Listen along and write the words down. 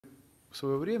в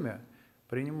свое время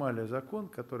принимали закон,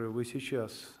 который вы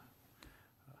сейчас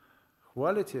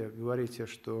хвалите, говорите,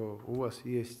 что у вас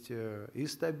есть и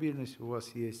стабильность, у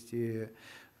вас есть и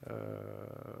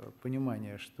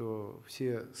понимание, что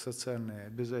все социальные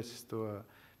обязательства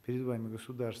перед вами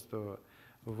государство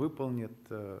выполнит,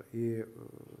 и,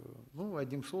 ну,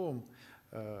 одним словом,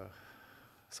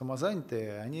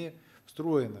 самозанятые, они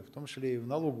встроены, в том числе и в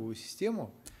налоговую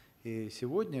систему, и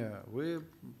сегодня вы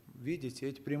видите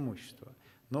эти преимущества.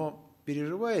 Но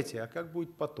переживаете, а как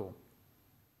будет потом?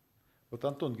 Вот,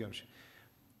 Антон Георгиевич,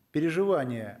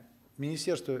 переживания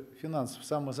Министерства финансов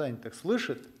самозанятых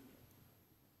слышит?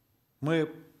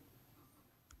 Мы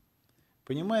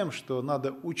понимаем, что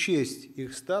надо учесть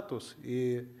их статус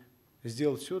и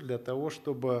сделать все для того,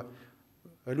 чтобы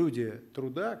люди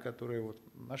труда, которые вот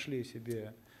нашли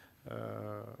себе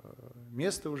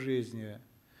место в жизни,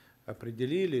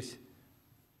 определились,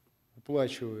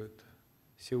 уплачивают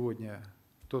сегодня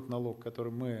тот налог,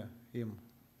 который мы им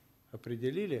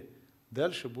определили,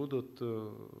 дальше будут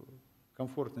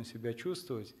комфортно себя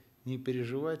чувствовать, не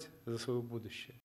переживать за свое будущее.